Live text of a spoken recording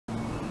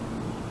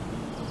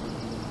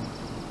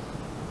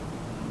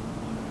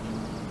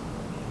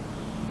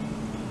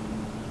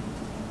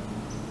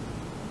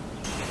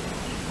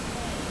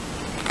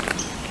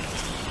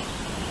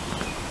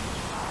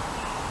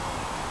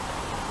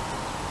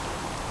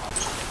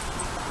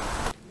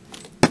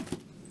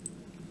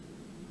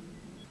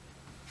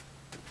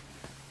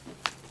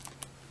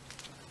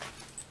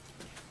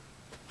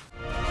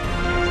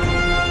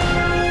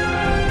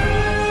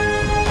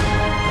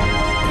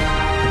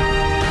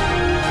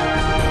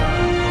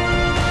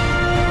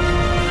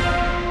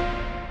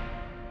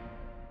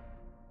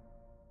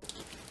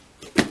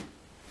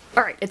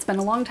It's been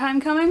a long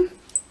time coming,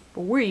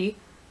 but we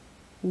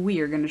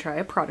are gonna try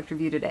a product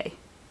review today.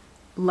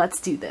 Let's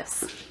do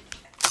this.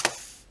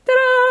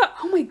 Ta-da!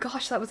 Oh my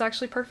gosh, that was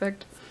actually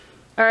perfect.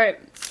 All right,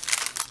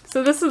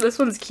 so this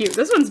one's cute.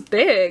 This one's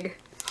big.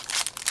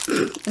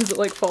 As it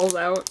like falls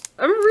out.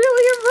 I'm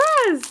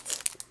really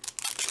impressed.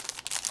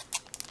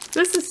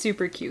 This is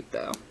super cute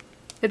though.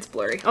 It's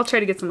blurry. I'll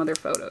try to get some other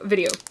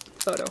video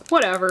photo,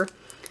 whatever.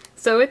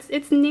 So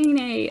it's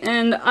Nene,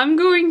 and I'm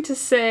going to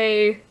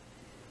say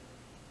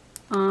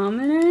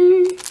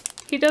Amine.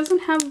 He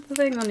doesn't have the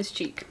thing on his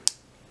cheek.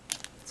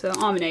 So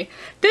Amine.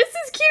 This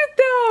is cute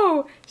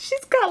though!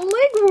 She's got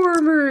leg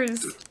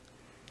warmers!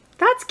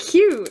 That's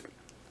cute.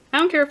 I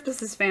don't care if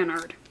this is fan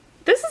art.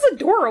 This is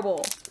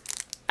adorable.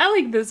 I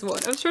like this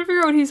one. I was trying to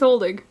figure out what he's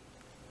holding.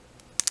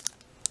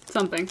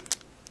 Something.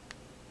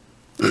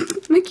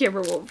 My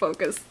camera won't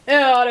focus.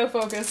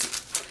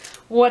 Autofocus.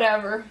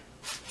 Whatever.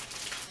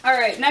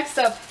 Alright, next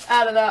up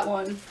out of that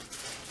one.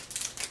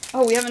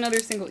 Oh, we have another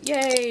single.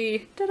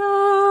 Yay!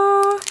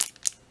 Ta-da!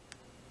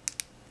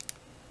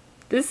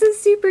 This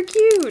is super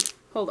cute.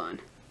 Hold on.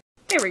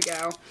 There we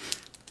go.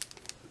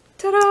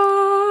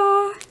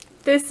 Ta-da!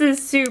 This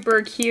is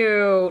super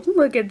cute.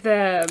 Look at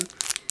them.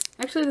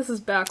 Actually, this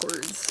is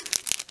backwards.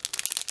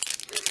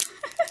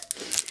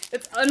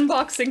 It's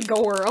unboxing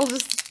gore. I'll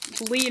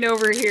just lean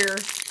over here.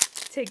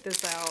 Take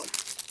this out.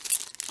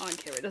 On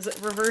camera. Does it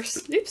reverse?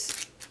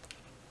 Oops.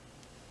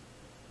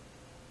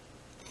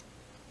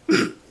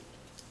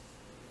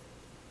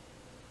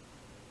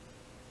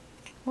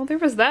 Well, there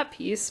was that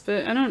piece,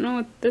 but I don't know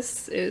what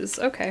this is.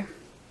 Okay.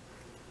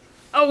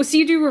 Oh, so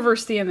you do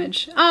reverse the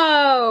image.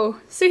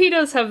 Oh, so he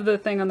does have the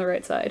thing on the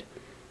right side.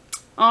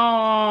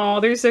 Oh,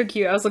 they're so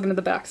cute. I was looking at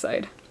the back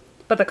side.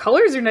 But the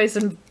colors are nice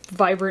and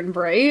vibrant and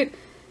bright.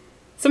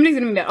 Somebody's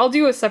gonna be mad. I'll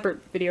do a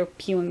separate video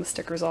peeling the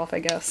stickers off, I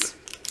guess.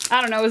 I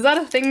don't know. Is that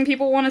a thing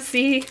people want to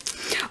see?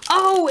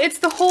 Oh, it's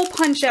the whole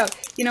punch out.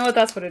 You know what?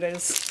 That's what it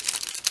is.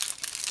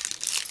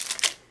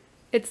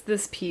 It's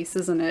this piece,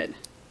 isn't it?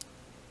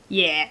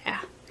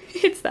 Yeah.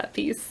 It's that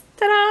piece.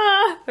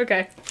 Ta-da!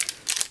 Okay.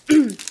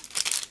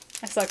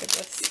 I suck at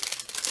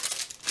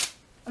this.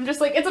 I'm just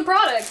like, it's a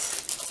product.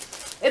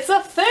 It's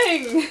a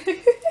thing.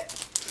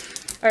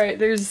 Alright,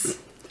 there's...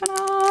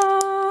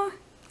 Ta-da!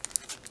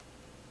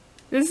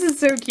 This is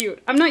so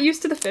cute. I'm not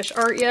used to the fish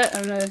art yet.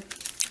 I'm gonna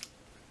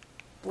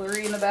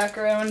blurry in the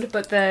background,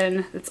 but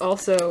then it's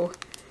also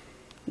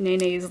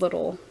Nene's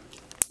little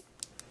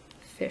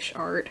fish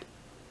art.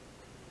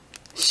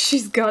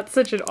 She's got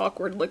such an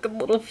awkward looking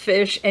little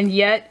fish, and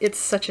yet it's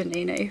such a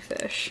Nene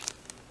fish.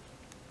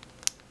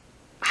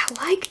 I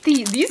like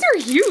these. These are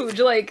huge,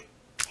 like,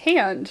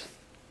 hand.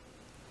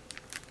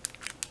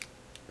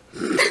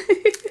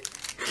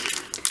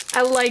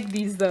 I like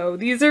these though.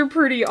 These are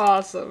pretty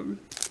awesome.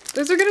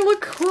 Those are gonna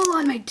look cool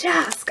on my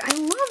desk. I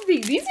love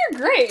these. These are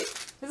great.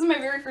 This is my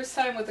very first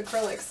time with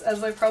acrylics,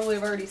 as I probably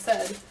have already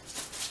said.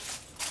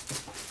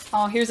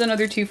 Oh, here's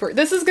another twofer.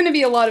 This is gonna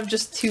be a lot of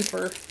just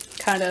twofer,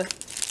 kind of.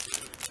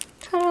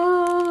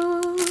 Ta-da!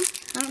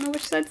 I don't know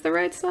which side's the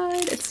right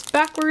side. It's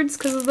backwards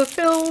because of the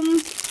film,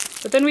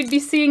 but then we'd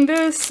be seeing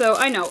this, so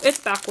I know, it's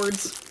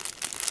backwards.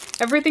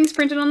 Everything's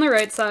printed on the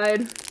right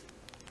side.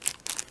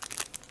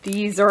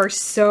 These are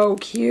so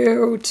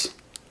cute.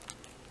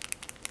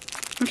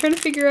 I'm trying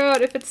to figure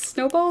out if it's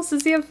snowballs.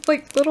 Does he have,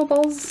 like, little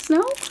balls of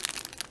snow?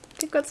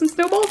 They've got some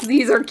snowballs?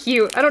 These are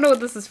cute. I don't know what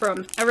this is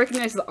from. I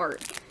recognize the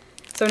art,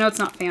 so I know it's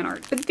not fan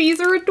art. But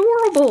these are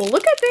adorable.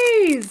 Look at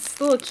these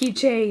little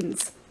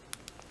keychains.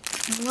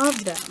 I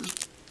love them.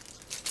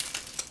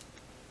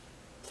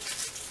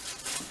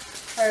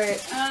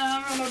 Alright,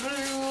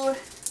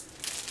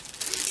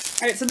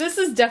 Alright, so this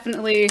is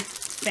definitely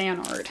fan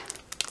art.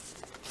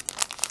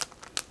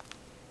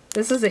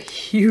 This is a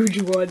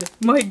huge one.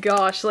 My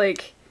gosh,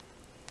 like...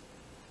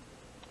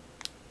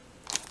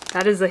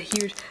 That is a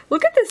huge...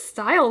 Look at this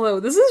style, though.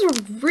 This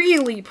is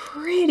really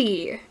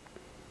pretty.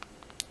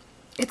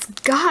 It's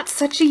got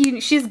such a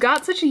she's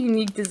got such a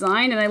unique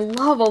design, and I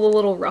love all the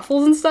little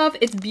ruffles and stuff.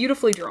 It's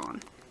beautifully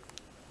drawn.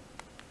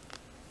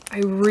 I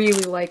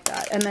really like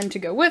that. And then to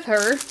go with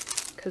her,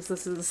 because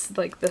this is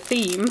like the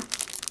theme.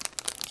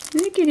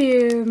 Look at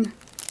him.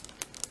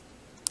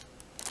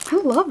 I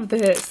love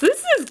this.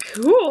 This is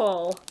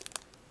cool.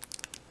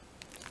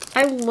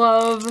 I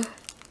love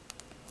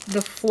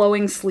the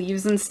flowing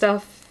sleeves and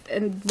stuff.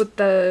 And with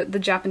the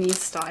Japanese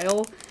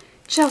style,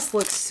 just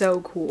looks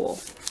so cool.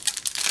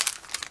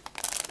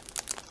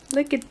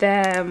 Look at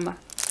them. Now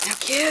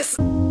kiss!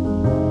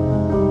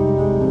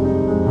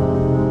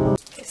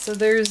 Okay, so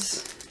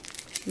there's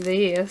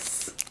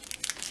this.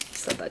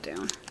 Set that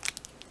down.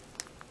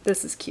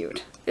 This is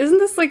cute. Isn't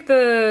this like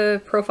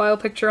the profile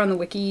picture on the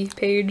wiki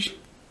page?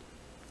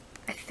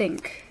 I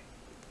think.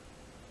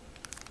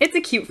 It's a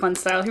cute, fun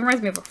style. He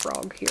reminds me of a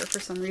frog here for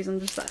some reason,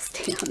 just that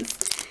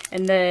stands.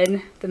 And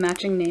then the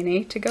matching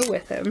Nene to go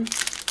with him.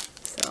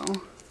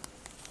 So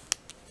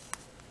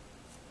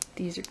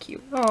these are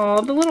cute.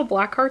 Oh, the little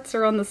black hearts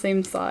are on the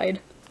same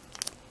side.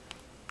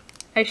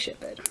 I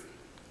ship it.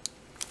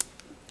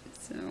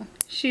 So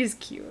she's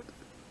cute.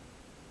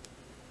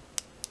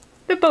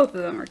 But both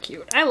of them are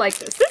cute. I like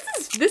this.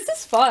 This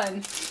is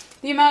fun.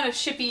 The amount of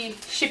shippy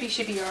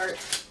art.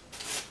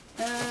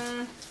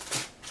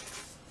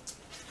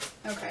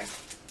 Okay.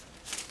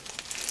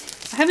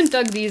 I haven't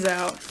dug these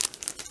out,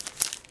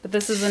 but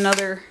this is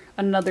another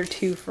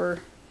 2 for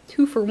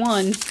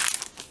 1.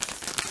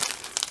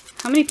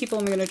 How many people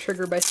am I gonna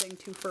trigger by saying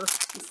 2 for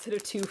instead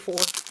of 2 for?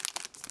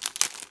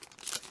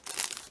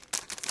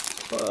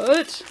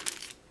 But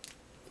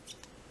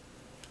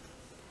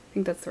I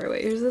think that's the right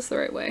way. Is this the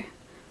right way?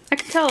 I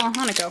can tell on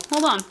Hanako.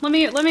 Hold on. Let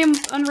me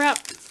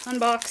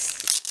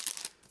unbox.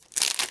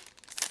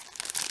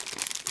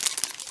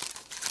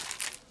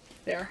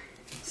 There.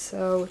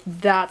 So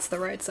that's the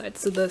right side.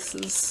 So this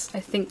is, I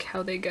think,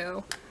 how they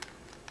go.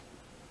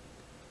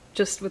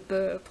 Just with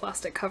the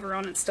plastic cover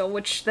on it still,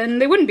 which then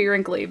they wouldn't be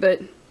wrinkly,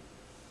 but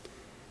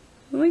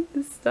I like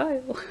this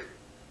style.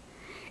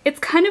 It's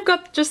kind of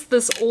got just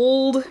this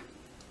old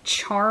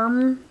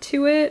charm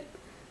to it.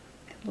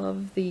 I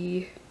love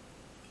the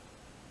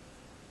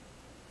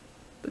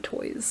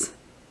toys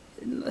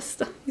in this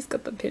stuff. He's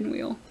got the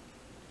pinwheel.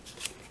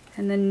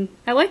 And then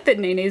I like that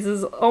Nene's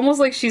is almost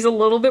like she's a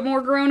little bit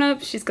more grown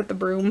up. She's got the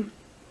broom.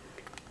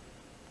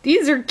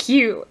 These are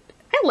cute.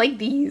 I like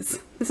these.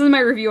 This is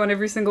my review on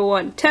every single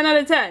one. 10 out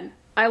of 10.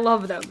 I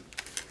love them.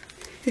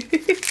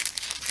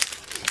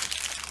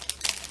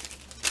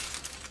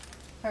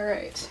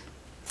 Alright.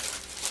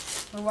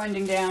 We're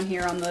winding down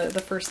here on the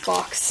first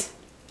box.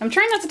 I'm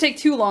trying not to take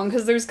too long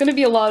because there's going to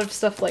be a lot of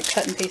stuff like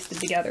cut and pasted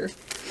together.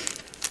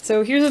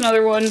 So here's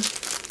another one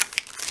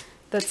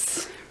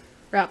that's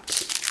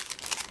wrapped.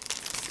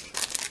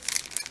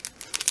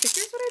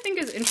 Here's what I think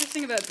is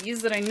interesting about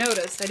these that I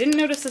noticed. I didn't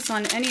notice this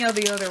on any of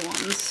the other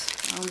ones.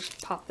 I'll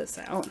just pop this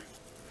out.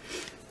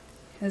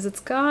 Is it's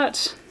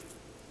got,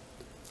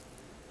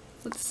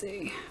 let's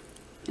see.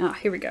 Ah,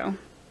 here we go.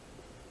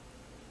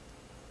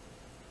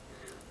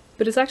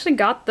 But it's actually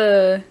got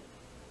the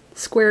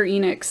Square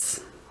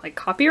Enix like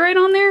copyright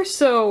on there,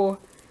 so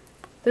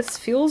this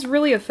feels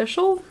really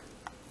official.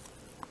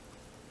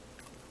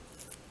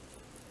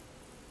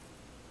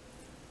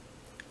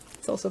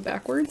 It's also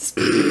backwards.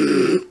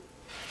 I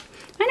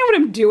know what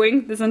I'm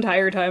doing this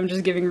entire time,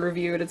 just giving a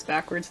review and it's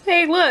backwards.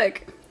 Hey,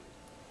 look!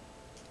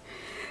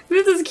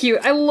 This is cute.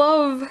 I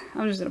love...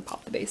 I'm just gonna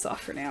pop the base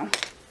off for now.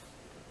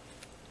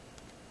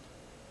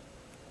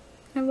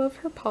 I love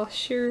her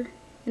posture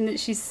and that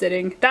she's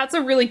sitting. That's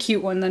a really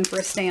cute one then for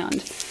a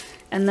stand.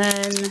 And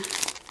then...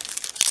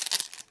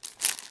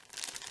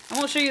 I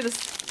won't show you the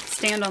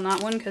stand on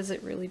that one because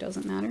it really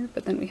doesn't matter,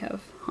 but then we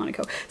have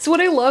Hanako. So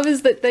what I love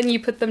is that then you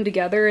put them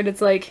together and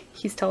it's like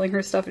he's telling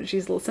her stuff and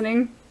she's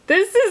listening.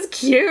 This is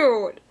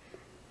cute!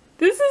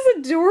 This is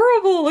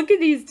adorable! Look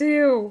at these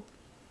two!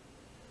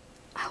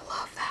 I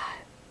love that.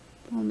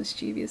 Little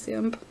mischievous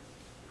imp.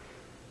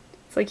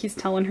 It's like he's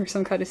telling her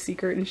some kind of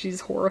secret and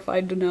she's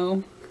horrified to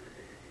know.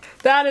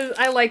 That is,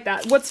 I like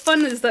that. What's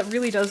fun is that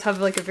really does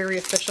have like a very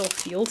official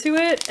feel to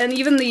it, and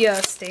even the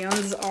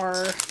stands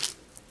are...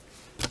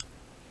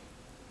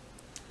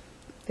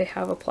 They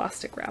have a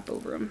plastic wrap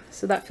over them,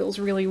 so that feels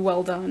really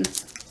well done.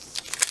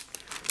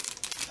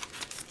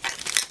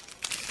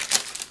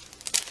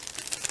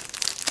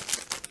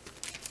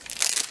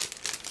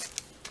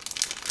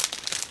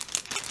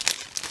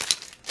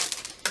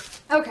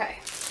 Okay,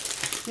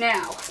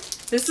 now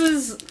this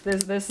is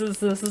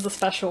a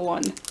special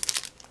one.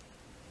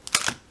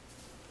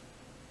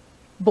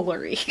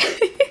 Blurry.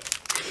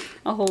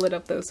 I'll hold it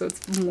up though so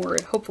it's more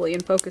hopefully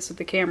in focus with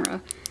the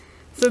camera.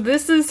 So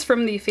this is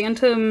from the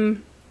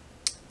Phantom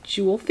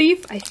Jewel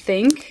Thief, I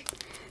think.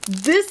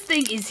 This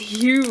thing is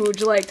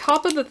huge, like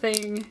top of the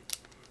thing,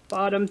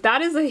 bottom.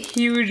 That is a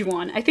huge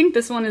one. I think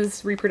this one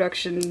is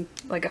reproduction,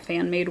 like a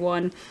fan-made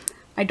one.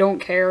 I don't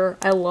care.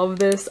 I love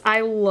this.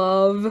 I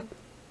love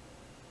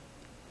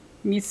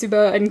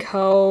Mitsuba and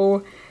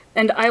Co.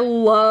 And I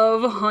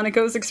love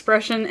Hanako's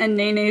expression, and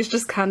Nene's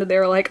just kind of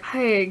there like,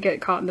 I get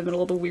caught in the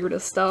middle of the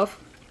weirdest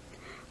stuff.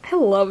 I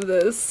love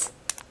this.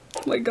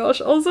 Oh my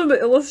gosh, also the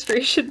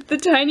illustration, the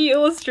tiny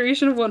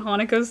illustration of what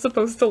Hanako's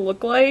supposed to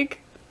look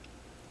like.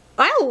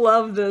 I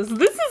love this.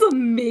 This is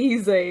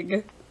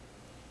amazing.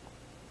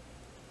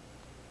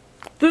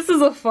 This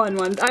is a fun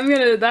one.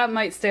 That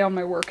might stay on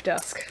my work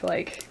desk,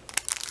 like,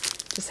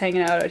 just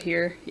hanging out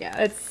here.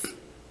 Yeah,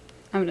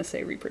 I'm gonna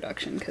say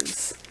reproduction,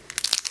 because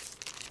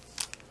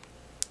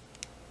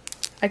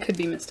I could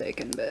be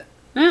mistaken, but,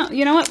 well,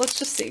 you know what? Let's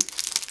just see.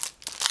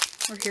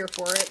 We're here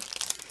for it.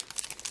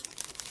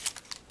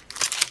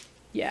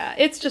 Yeah,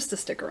 it's just a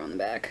sticker on the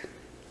back.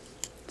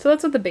 So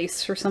that's what the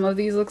base for some of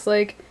these looks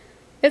like.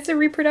 It's a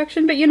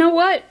reproduction, but you know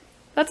what?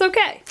 That's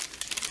okay.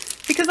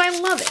 Because I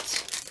love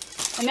it.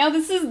 And now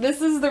this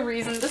is the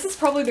reason, this is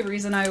probably the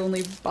reason I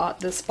only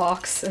bought this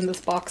box and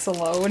this box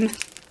alone.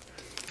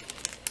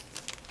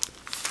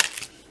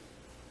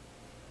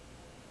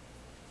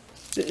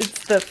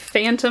 It's the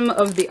Phantom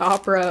of the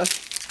Opera,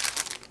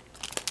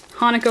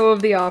 Hanako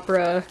of the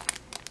Opera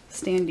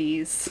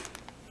standees.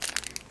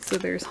 So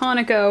there's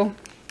Hanako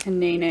and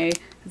Nene.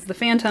 It's the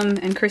Phantom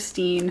and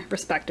Christine,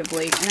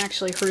 respectively. And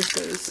actually hers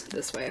goes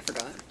this way, I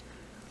forgot.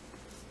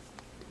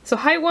 So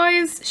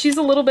height-wise, she's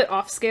a little bit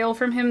off scale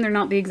from him. They're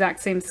not the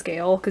exact same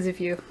scale, because if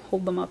you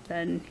hold them up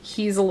then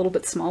he's a little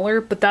bit smaller,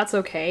 but that's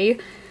okay.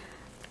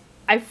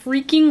 I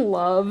freaking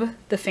love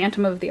the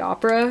Phantom of the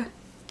Opera.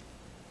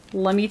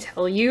 Let me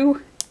tell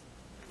you.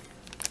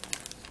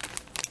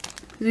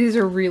 These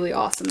are really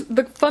awesome.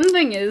 The fun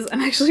thing is,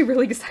 I'm actually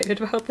really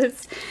excited about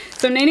this.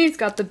 So Nene's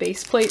got the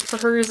base plate for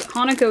hers.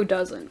 Hanako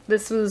doesn't.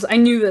 I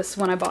knew this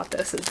when I bought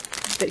this, is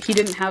that he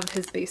didn't have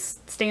his base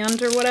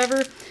stand or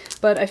whatever.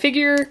 But I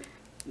figure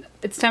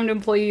it's time to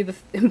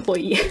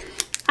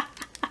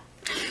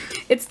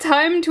It's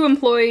time to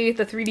employ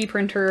the 3D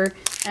printer,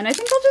 and I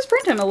think I'll just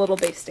print him a little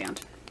base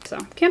stand. So,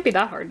 can't be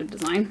that hard to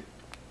design.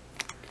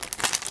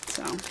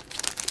 So,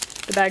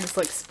 the bag is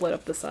like split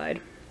up the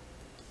side.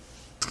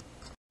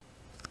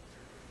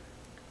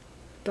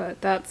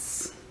 But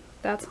that's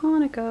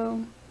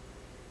Hanako.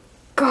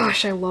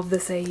 Gosh, I love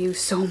this AU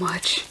so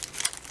much.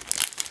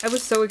 I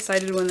was so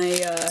excited when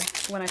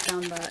I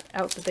found that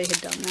out that they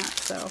had done that,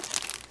 so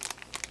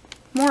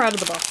more out of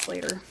the box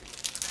later.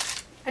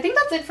 I think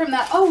that's it from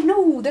that. Oh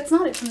no, that's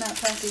not it from that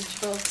package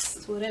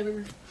box.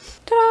 Whatever.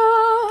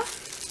 Ta-da!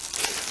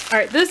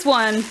 Alright, this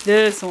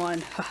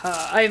one,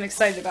 haha, I am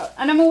excited about.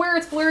 And I'm aware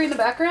it's blurry in the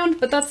background,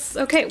 but that's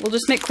okay. We'll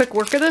just make quick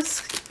work of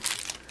this.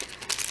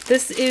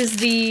 This is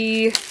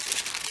the,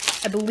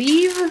 I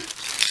believe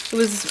it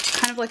was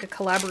kind of like a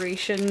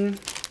collaboration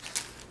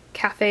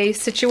cafe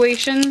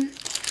situation.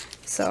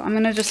 So I'm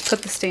gonna just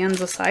put the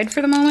stands aside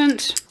for the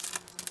moment.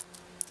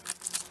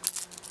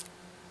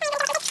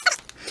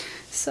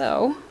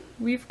 So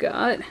we've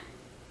got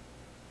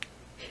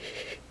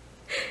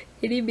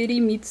itty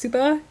bitty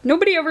Mitsuba.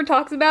 Nobody ever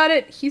talks about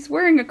it. He's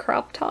wearing a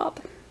crop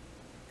top.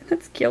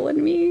 That's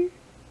killing me.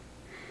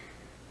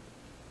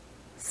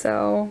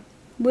 So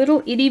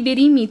little itty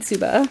bitty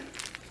Mitsuba.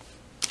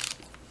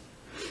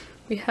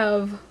 We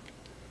have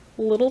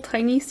little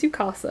tiny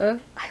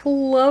Tsukasa. I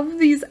love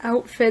these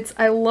outfits.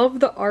 I love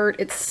the art.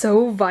 It's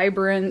so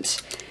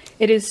vibrant.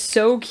 It is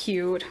so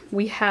cute.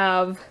 We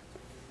have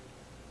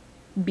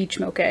Beach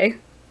Moke.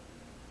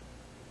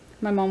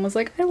 My mom was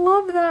like, I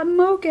love that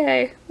moke.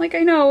 Like,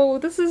 I know,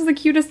 this is the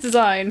cutest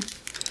design.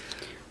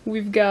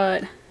 We've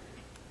got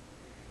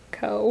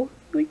Ko.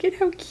 Look at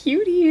how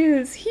cute he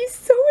is. He's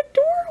so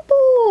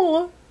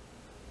adorable.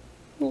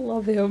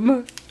 Love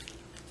him.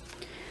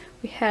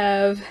 We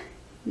have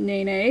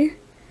Nene.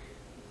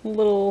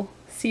 Little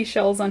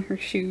seashells on her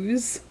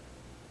shoes.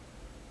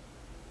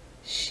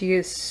 She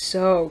is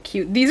so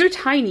cute. These are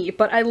tiny,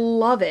 but I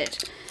love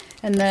it.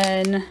 And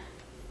then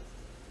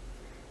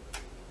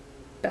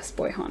Best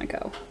Boy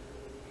Hanako.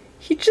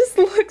 He just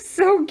looks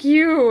so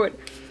cute.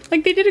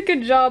 Like, they did a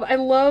good job. I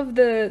love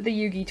the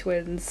Yugi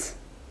twins.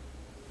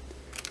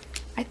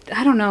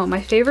 I don't know. My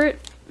favorite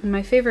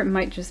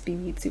might just be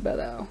Mitsuba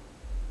though.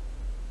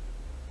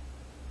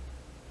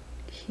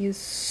 He is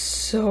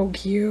so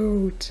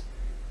cute.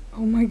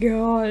 Oh my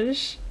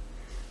gosh.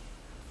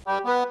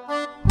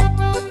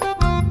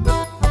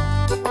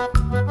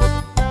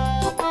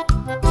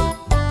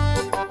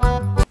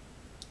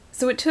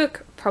 So it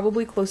took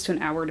probably close to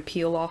an hour to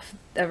peel off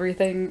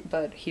everything,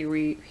 but here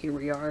we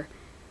are.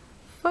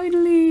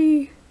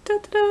 Finally!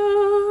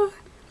 Ta-da!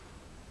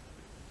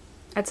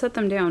 I'd set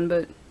them down,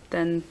 but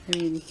then, I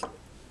mean,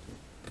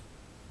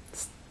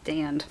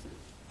 stand.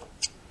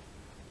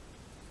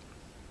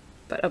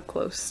 But up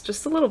close,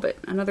 just a little bit.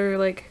 Another,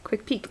 like,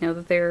 quick peek now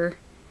that they're...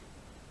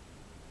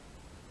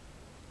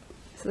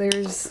 So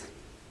there's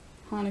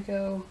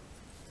Hanako,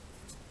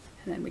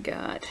 and then we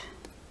got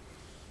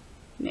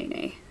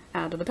Nene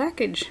out of the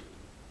package.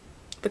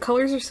 The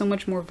colors are so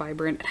much more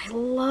vibrant, and I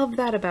love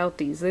that about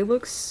these. They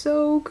look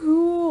so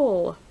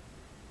cool.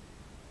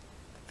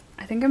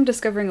 I think I'm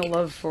discovering a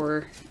love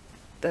for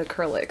the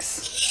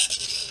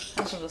acrylics.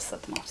 I shall just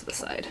set them off to the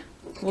side.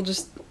 We'll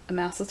just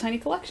amass this tiny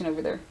collection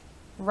over there.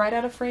 Right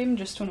out of frame,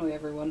 just to annoy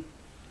everyone.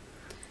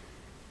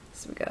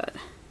 So we got...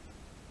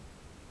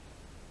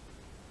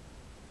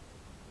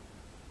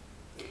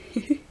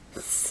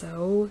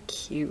 so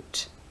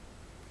cute.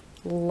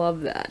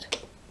 Love that.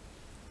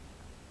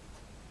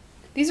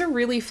 These are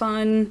really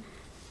fun.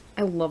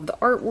 I love the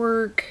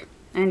artwork.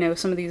 I know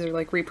some of these are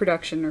like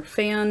reproduction or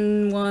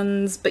fan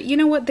ones, but you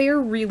know what? They are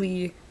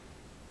really,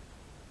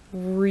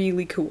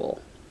 really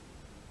cool.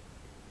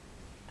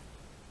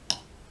 I'll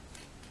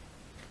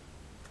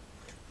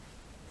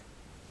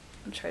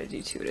try to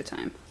do two at a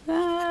time.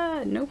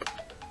 Ah, nope.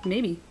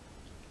 Maybe.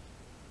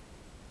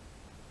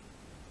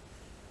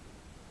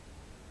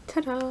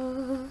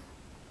 Ta-da!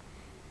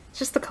 It's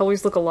just the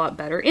colors look a lot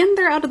better, and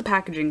they're out of the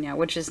packaging now,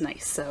 which is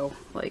nice, so,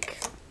 like,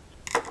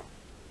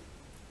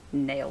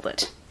 nailed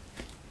it.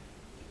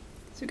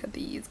 So we got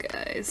these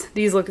guys.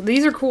 These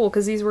are cool,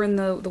 because these were in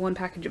the one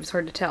package. It was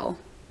hard to tell.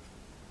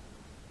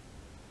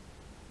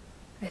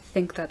 I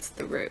think that's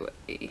the right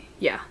way.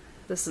 Yeah,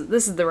 this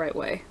is the right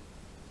way.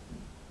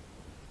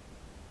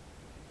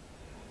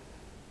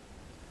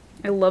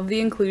 I love the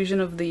inclusion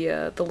of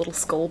the little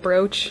skull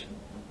brooch.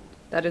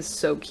 That is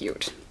so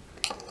cute.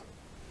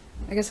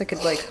 I guess I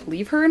could, like,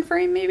 leave her in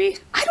frame, maybe?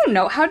 I don't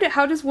know.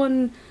 How does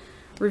one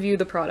review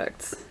the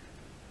products.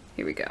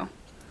 Here we go.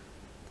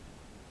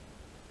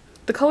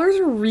 The colors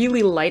are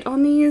really light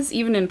on these,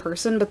 even in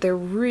person, but they're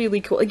really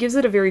cool. It gives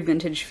it a very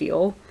vintage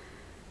feel.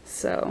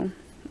 So,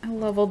 I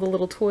love all the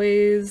little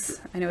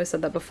toys. I know I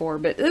said that before,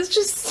 but it's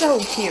just so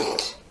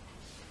cute.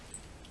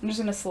 I'm just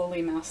gonna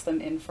slowly mouse them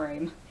in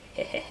frame.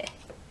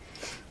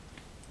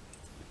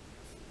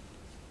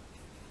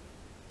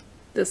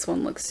 This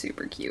one looks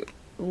super cute.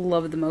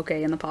 Love the moche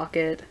in the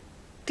pocket.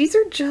 These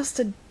are just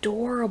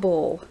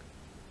adorable.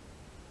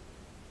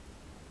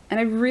 And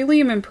I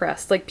really am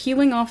impressed. Like,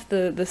 peeling off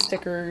the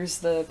stickers,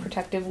 the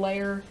protective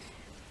layer,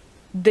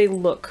 they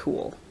look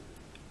cool.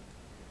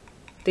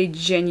 They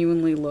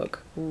genuinely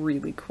look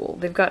really cool.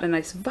 They've got a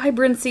nice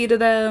vibrancy to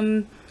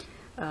them.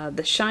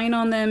 The shine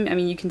on them. I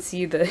mean, you can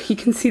see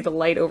the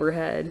light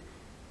overhead.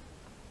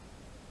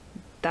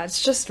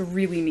 That's just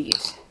really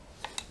neat.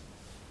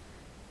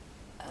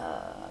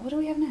 What do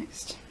we have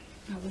next?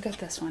 Oh, we've got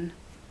this one.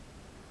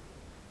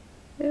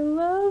 I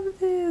love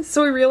this.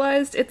 So I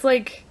realized it's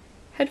like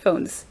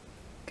headphones,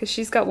 because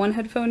she's got one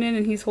headphone in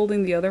and he's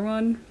holding the other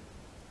one,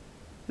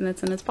 and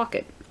that's in his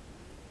pocket.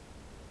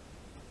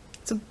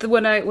 So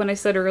when I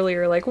said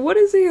earlier, like, what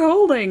is he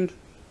holding?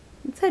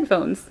 It's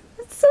headphones.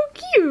 It's so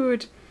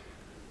cute.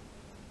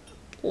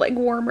 Leg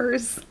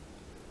warmers.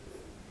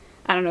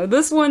 I don't know.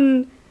 This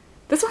one's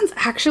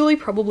actually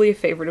probably a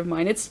favorite of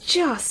mine. It's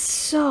just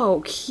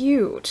so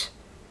cute.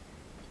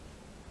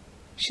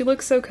 She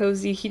looks so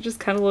cozy. He just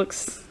kind of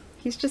looks,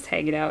 he's just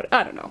hanging out.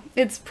 I don't know.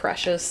 It's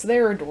precious.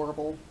 They're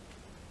adorable.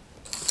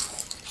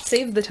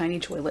 Save the tiny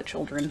toilet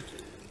children.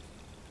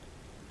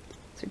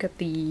 So we got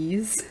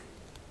these.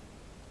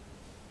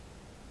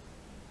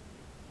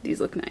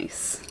 These look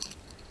nice.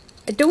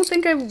 I don't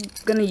think I'm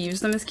gonna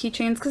use them as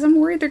keychains because I'm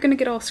worried they're gonna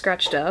get all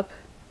scratched up.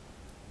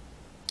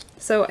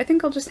 So I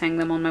think I'll just hang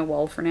them on my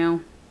wall for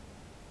now.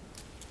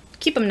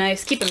 Keep them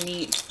nice, keep them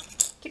neat,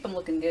 keep them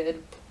looking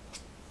good.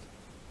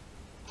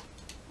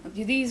 I'll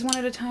do these one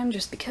at a time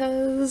just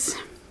because.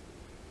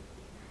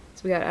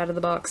 So we got out of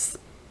the box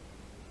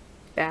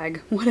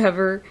bag,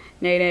 whatever.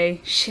 Nene,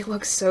 she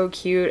looks so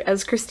cute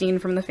as Christine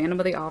from the Phantom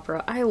of the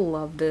Opera. I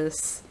love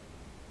this.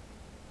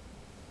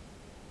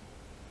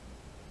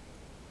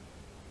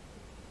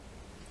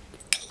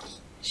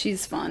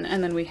 She's fun.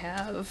 And then we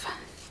have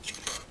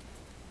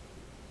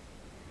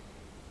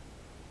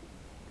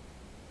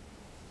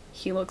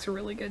he looks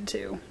really good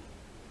too.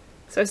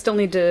 So I still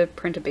need to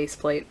print a base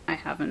plate. I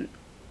haven't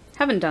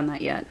done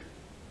that yet.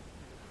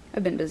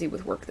 I've been busy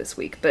with work this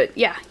week, but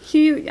yeah,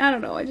 I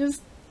don't know,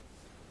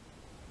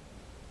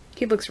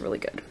 he looks really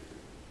good.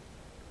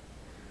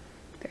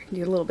 There, I can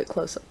do a little bit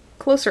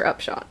closer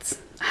up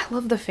shots. I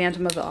love the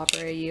Phantom of the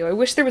Opera AU. I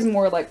wish there was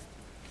more like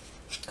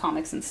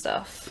comics and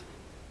stuff.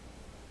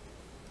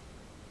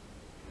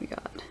 We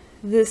got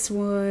this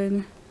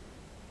one.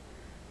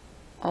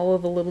 All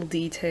of the little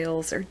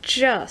details are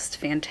just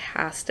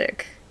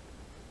fantastic.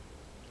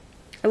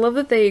 I love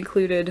that they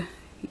included,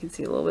 you can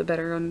see a little bit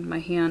better on my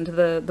hand,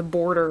 the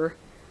border.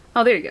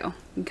 Oh, there you go. You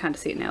can kind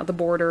of see it now. The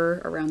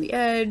border around the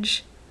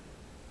edge.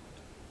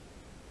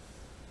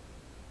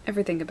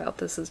 Everything about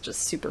this is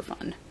just super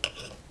fun.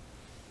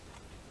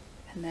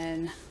 And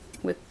then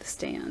with the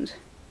stand.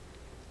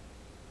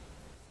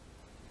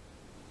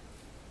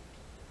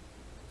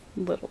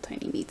 Little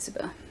tiny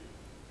Mitsuba.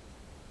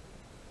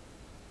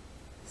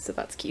 So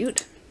that's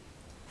cute.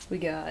 We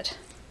got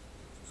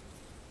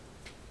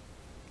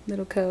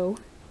little Ko.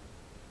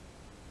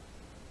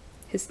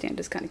 His stand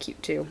is kind of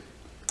cute too.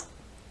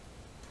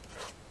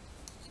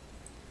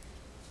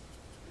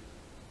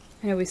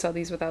 I know we saw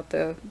these without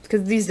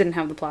because these didn't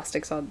have the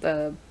plastics on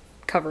the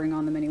covering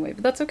on them anyway,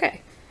 but that's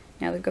okay.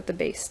 Now they've got the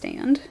base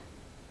stand.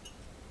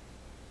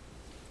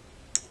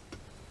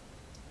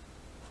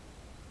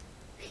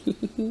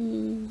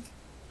 Little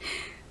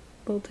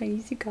tiny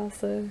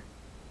Tsukasa.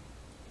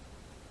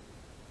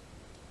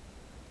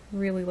 I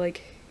really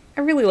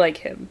like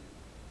him.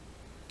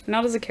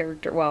 Not as a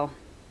character, well,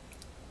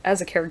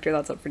 as a character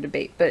that's up for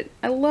debate, but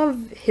I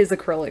love his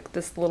acrylic,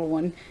 this little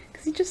one,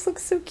 because he just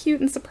looks so cute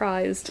and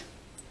surprised.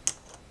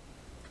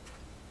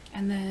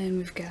 And then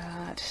we've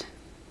got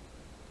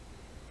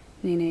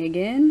Nene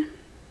again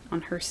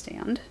on her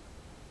stand.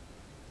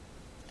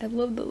 I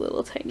love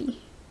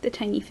the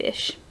tiny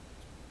fish.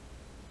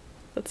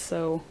 That's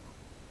so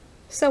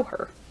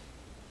her.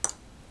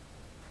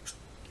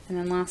 And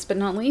then last but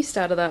not least,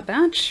 out of that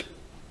batch,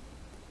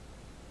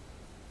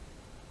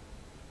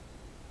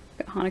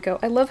 got Hanako.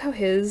 I love how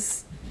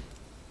his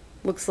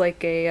looks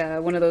like a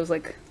one of those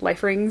like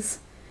life rings.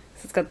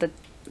 So it's got the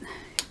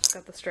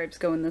stripes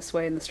going this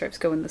way and the stripes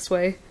going this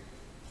way.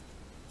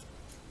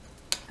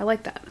 I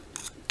like that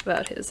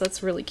about his.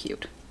 That's really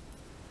cute.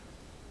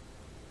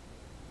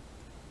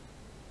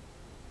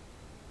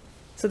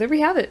 So there we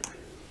have it.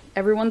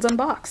 Everyone's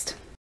unboxed.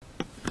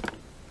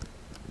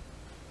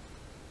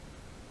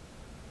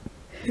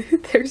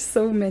 There's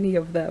so many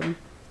of them.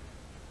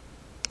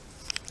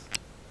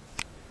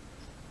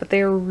 But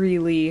they are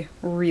really,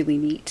 really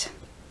neat.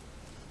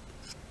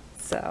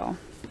 So,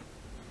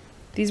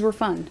 these were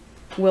fun.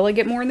 Will I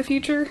get more in the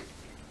future?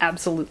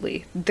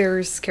 absolutely.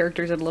 There's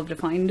characters I'd love to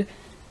find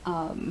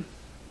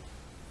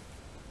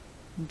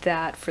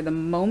that for the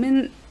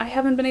moment I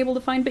haven't been able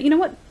to find, but you know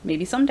what?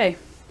 Maybe someday.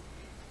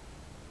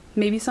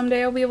 Maybe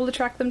someday I'll be able to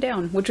track them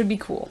down, which would be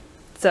cool.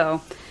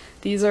 So,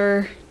 these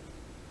are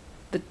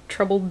the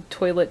Troubled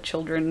Toilet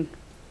Children.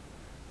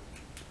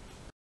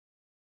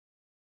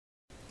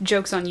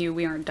 Joke's on you,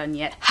 we aren't done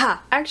yet.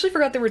 Ha! I actually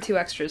forgot there were 2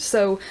 extras.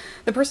 So,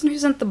 the person who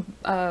sent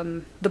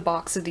the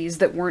box of these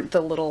that weren't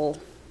the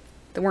little...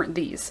 that weren't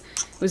these.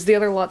 It was the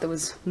other lot that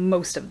was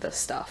most of this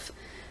stuff.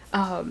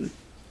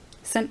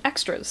 Sent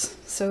extras.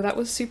 So that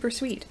was super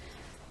sweet.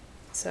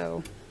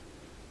 So...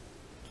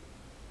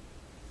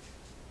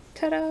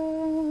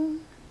 ta-da!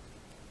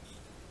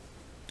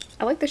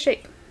 I like the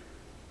shape.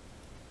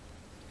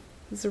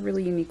 This is a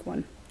really unique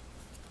one.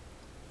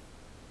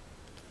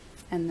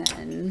 And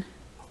then...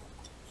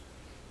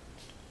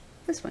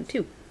 this one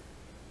too.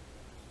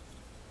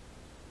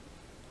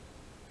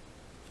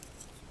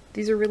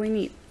 These are really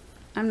neat.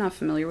 I'm not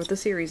familiar with the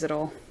series at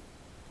all,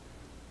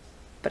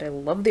 but I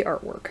love the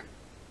artwork.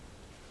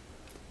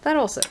 That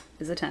also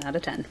is a 10 out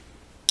of 10.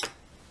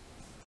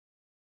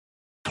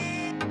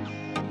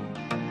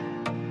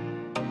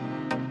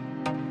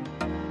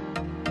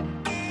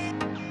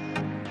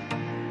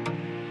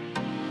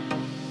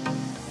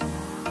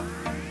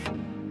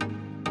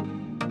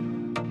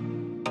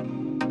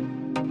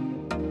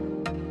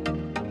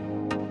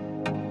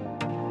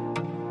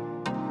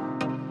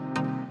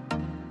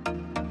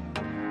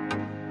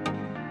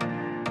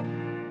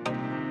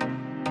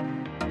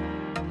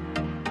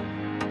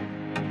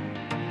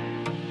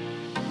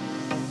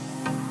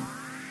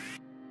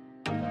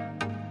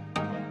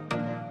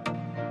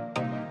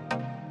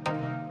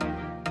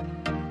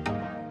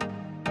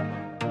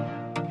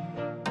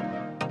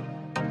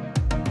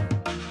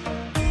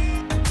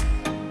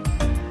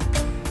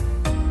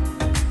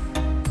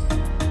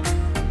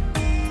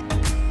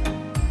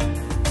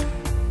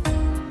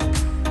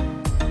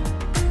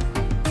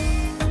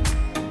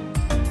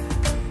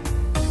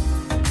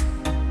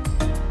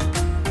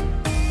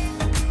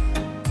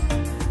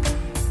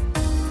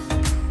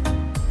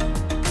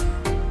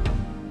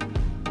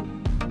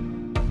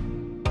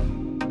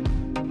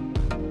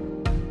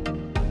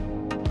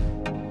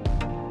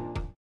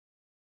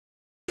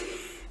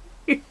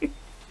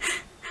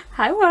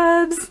 Hi,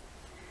 Wubs.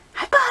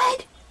 Hi,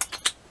 Bud.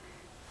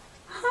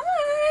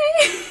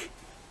 Hi.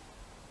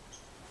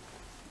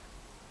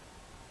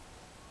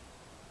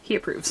 He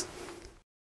approves.